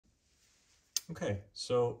Okay,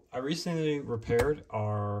 so I recently repaired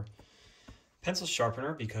our pencil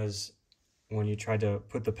sharpener because when you tried to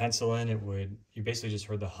put the pencil in, you basically just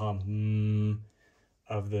heard the hum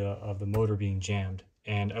of the motor being jammed.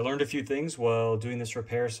 And I learned a few things while doing this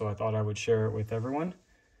repair, so I thought I would share it with everyone.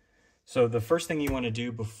 So the first thing you want to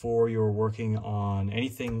do before you're working on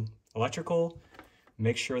anything electrical,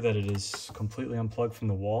 make sure that it is completely unplugged from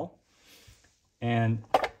the wall. And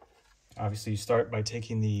obviously you start by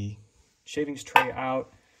taking the shavings tray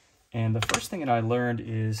out, and the first thing that I learned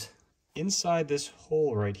is inside this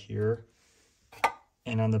hole right here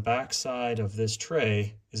and on the back side of this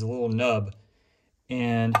tray is a little nub,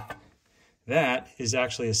 and that is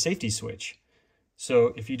actually a safety switch.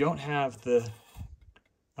 So if you don't have the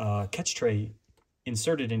catch tray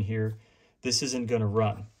inserted in here, this isn't going to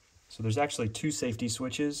run. So there's actually two safety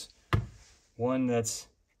switches, one that's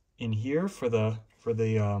in here for the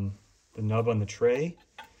nub on the tray,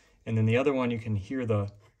 and then the other one you can hear the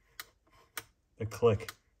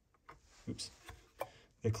click. Oops.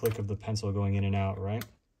 The click of the pencil going in and out, right?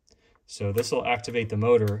 So this will activate the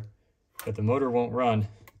motor, but the motor won't run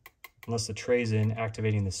unless the tray's in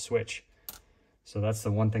activating the switch. So that's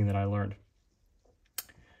the one thing that I learned.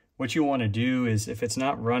 What you want to do is, if it's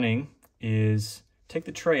not running, is take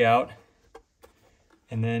the tray out,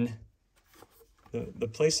 and then the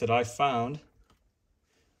place that I found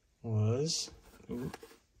was,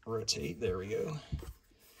 rotate, there we go.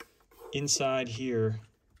 Inside here,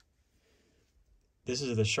 this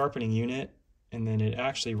is the sharpening unit, and then it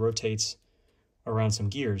actually rotates around some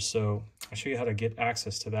gears. So I'll show you how to get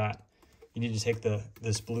access to that. You need to take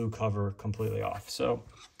this blue cover completely off. So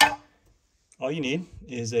all you need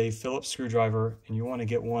is a Phillips screwdriver, and you want to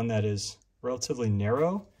get one that is relatively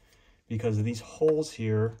narrow because these holes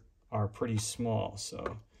here are pretty small.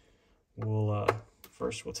 So we'll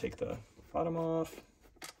first we'll take the bottom off.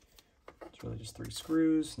 It's really just 3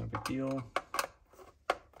 screws, no big deal.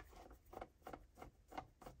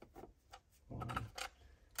 1,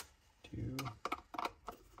 2,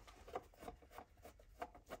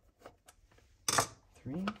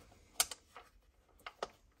 3.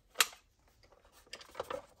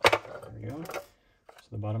 There we go. So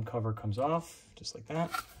the bottom cover comes off just like that.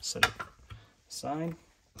 Set it aside.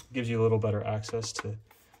 Gives you a little better access to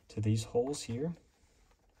these holes here.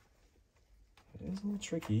 It is a little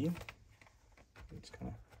tricky. It's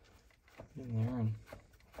kind of in there and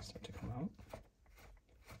start to come out.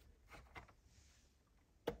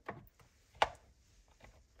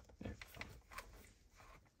 There.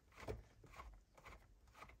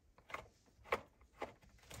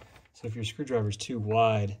 So if your screwdriver is too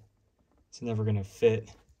wide, it's never going to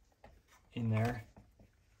fit in there.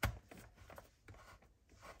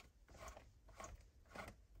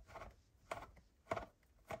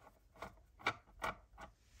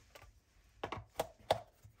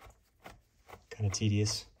 Kind of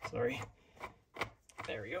tedious, sorry.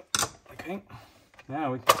 There we go. Okay,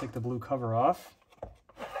 now we can take the blue cover off,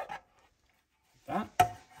 like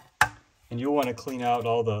that. And you'll want to clean out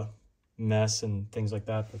all the mess and things like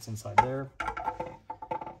that that's inside there.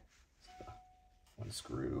 One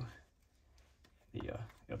screw, the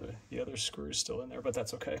other screw is still in there, but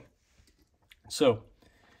that's okay. So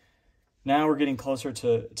now we're getting closer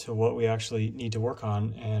to what we actually need to work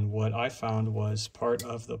on, and what I found was part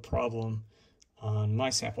of the problem on my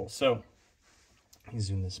sample. So let me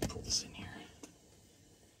zoom this, pull this in here.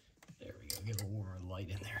 There we go, get a little more light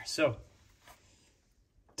in there. So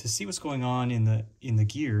to see what's going on in the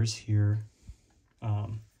gears here,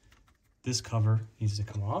 this cover needs to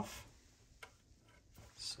come off.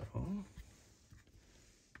 So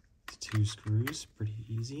it's 2 screws, pretty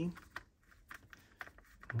easy.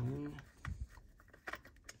 1,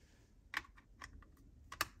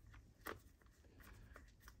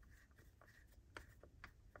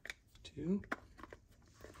 2.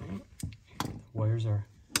 Okay. The wires are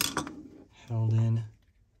held in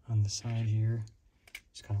on the side here.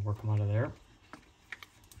 Just kind of work them out of there.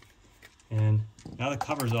 And now the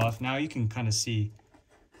cover's off. Now you can kind of see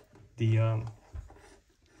the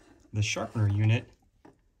sharpener unit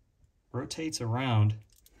rotates around.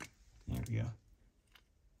 There we go.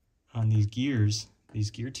 On these gears, these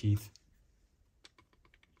gear teeth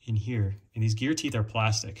in here. And these gear teeth are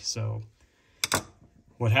plastic, so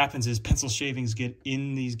what happens is pencil shavings get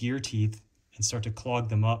in these gear teeth and start to clog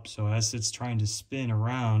them up. So as it's trying to spin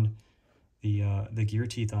around, the gear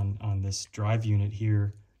teeth on this drive unit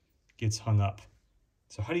here gets hung up.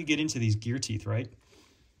 So how do you get into these gear teeth, right?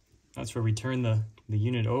 That's where we turn the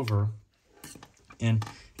unit over. And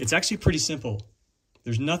it's actually pretty simple.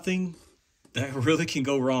 There's nothing that really can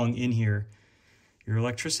go wrong in here. Your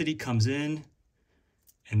electricity comes in,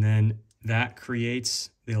 and then that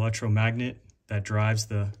creates the electromagnet that drives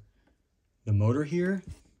the motor here.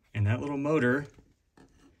 And that little motor,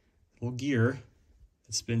 little gear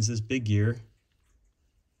that spins this big gear,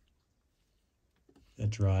 that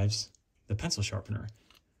drives the pencil sharpener.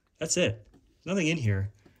 That's it. There's nothing in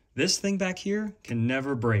here. This thing back here can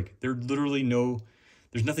never break.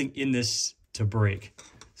 There's nothing in this to break.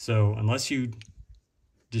 So unless you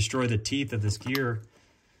destroy the teeth of this gear,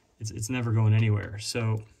 it's never going anywhere.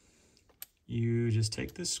 So you just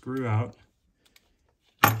take this screw out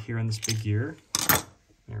right here on this big gear.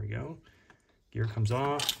 There we go. Gear comes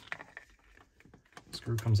off,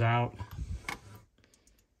 screw comes out,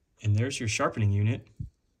 and there's your sharpening unit.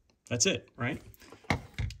 That's it, right?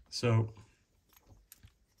 So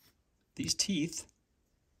these teeth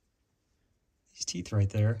right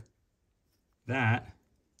there, that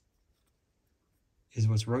is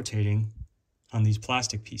what's rotating on these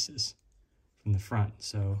plastic pieces from the front.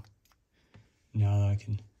 So now that I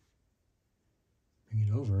can bring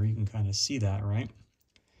it over, you can kind of see that, right?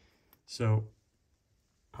 So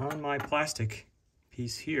on my plastic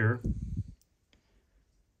piece here,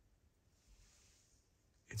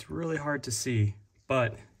 it's really hard to see,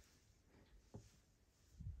 but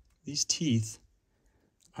these teeth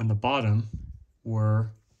on the bottom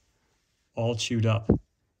were all chewed up,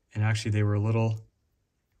 and actually they were a little,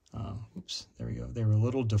 oops, there we go. They were a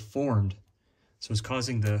little deformed. So it's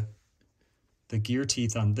causing the gear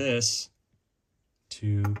teeth on this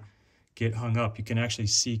to get hung up. You can actually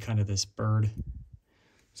see kind of this bird.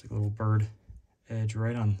 It's like a little bird edge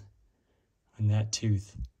right on that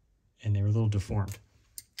tooth, and they were a little deformed.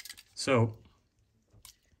 So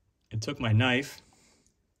I took my knife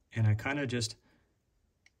and I kind of just,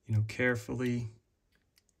 carefully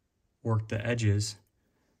worked the edges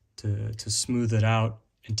to smooth it out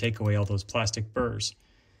and take away all those plastic burrs.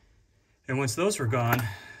 And once those were gone,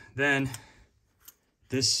 then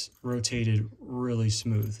this rotated really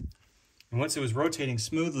smooth. And once it was rotating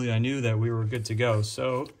smoothly, I knew that we were good to go.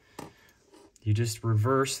 So you just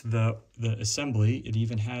reverse the assembly. It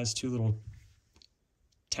even has two little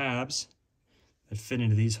tabs that fit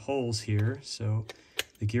into these holes here. So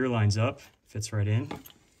the gear lines up, fits right in.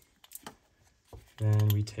 Then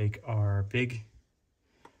we take our big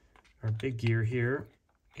gear here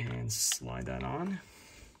and slide that on.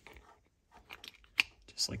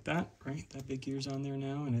 Just like that, right? That big gear's on there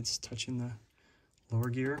now and it's touching the lower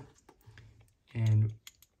gear. And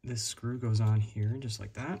this screw goes on here just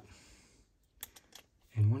like that.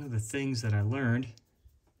 And one of the things that I learned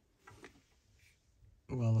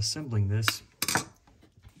while assembling this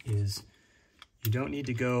is you don't need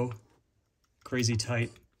to go crazy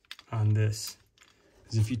tight on this.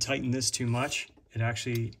 Because if you tighten this too much, it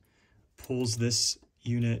actually pulls this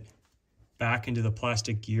unit back into the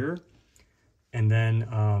plastic gear, and then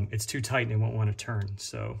it's too tight and it won't want to turn,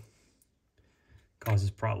 so it causes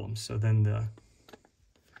problems. So then the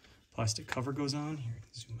plastic cover goes on. Here, I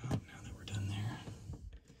can zoom out now that we're done there.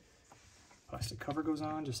 Plastic cover goes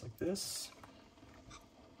on just like this.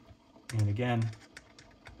 And again,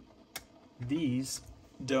 these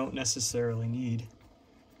don't necessarily need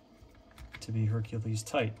to be Hercules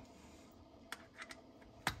tight.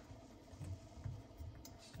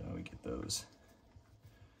 So we get those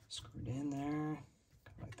screwed in there,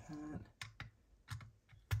 like that.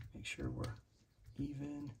 Make sure we're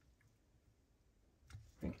even.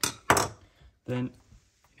 Okay. Then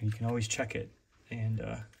you can always check it, and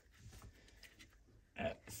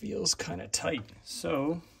that feels kind of tight.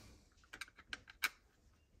 So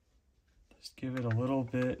just give it a little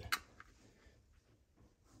bit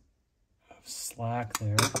of slack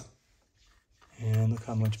there, and look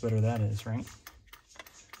how much better that is, right?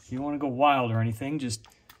 You don't want to go wild or anything, just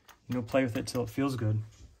play with it till it feels good.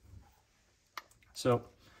 So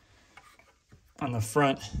on the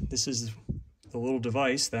front, this is the little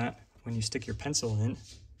device that when you stick your pencil in,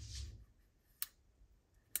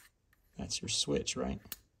 that's your switch, right?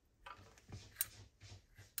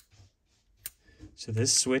 So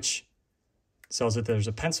this switch tells it there's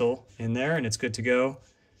a pencil in there and it's good to go.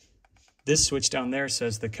 This switch down there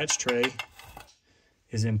says the catch tray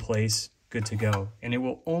is in place, good to go. And it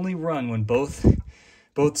will only run when both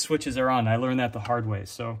switches are on. I learned that the hard way.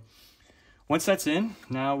 So once that's in,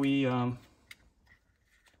 now we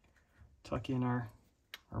tuck in our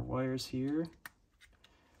wires here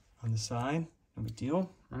on the side. No big deal,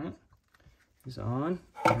 right? These on.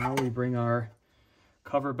 Now we bring our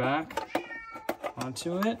cover back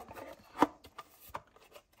onto it.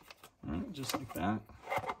 All right, just like that.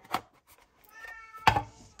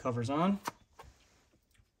 Cover's on.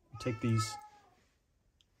 Take these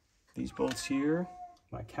bolts here,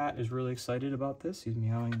 My cat is really excited about this. He's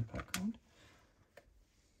meowing in the background.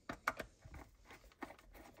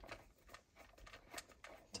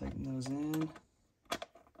 Tighten those in.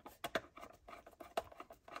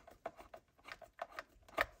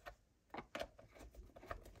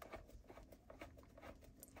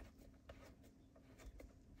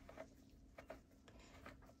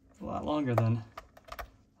 A lot longer than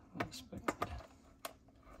I expected,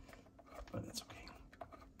 but that's okay.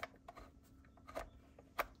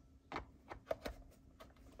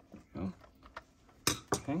 There we go.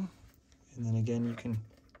 Okay, and then again you can,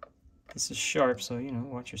 this is sharp, so you know,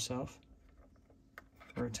 watch yourself.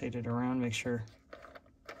 Rotate it around, make sure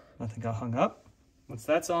nothing got hung up. Once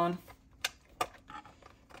that's on,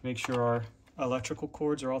 make sure our electrical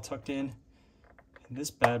cords are all tucked in. And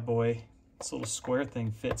this bad boy, this little square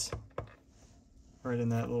thing fits right in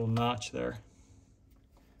that little notch there.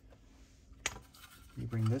 You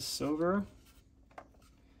bring this over.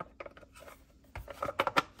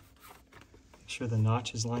 Make sure the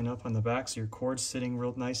notches line up on the back so your cord's sitting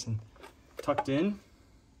real nice and tucked in.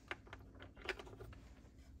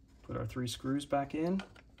 Put our 3 screws back in.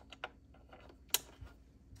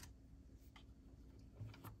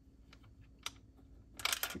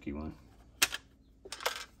 Tricky one.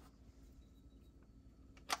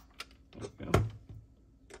 There we go.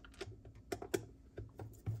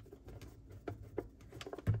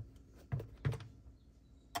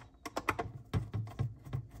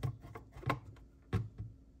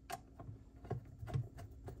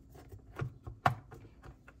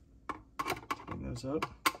 Tighten those up.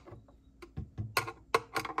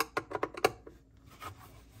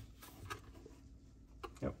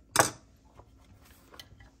 Yep.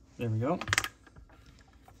 There we go.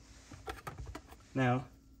 Now,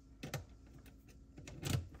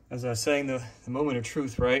 as I was saying, the moment of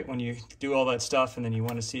truth, right? When you do all that stuff and then you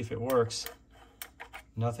want to see if it works,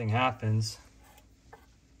 nothing happens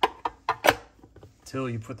until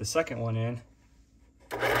you put the second one in.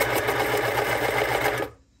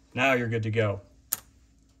 Now you're good to go.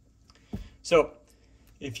 So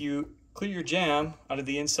if you clear your jam out of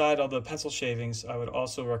the inside of the pencil shavings, I would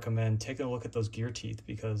also recommend taking a look at those gear teeth,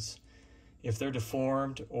 because if they're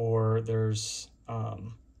deformed or there's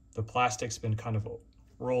the plastic's been kind of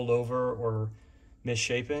rolled over or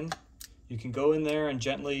misshapen, you can go in there and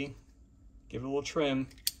gently give it a little trim,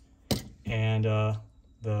 and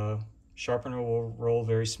the sharpener will roll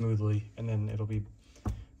very smoothly, and then it'll be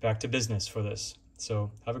back to business for this.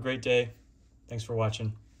 So have a great day. Thanks for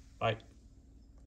watching. Bye.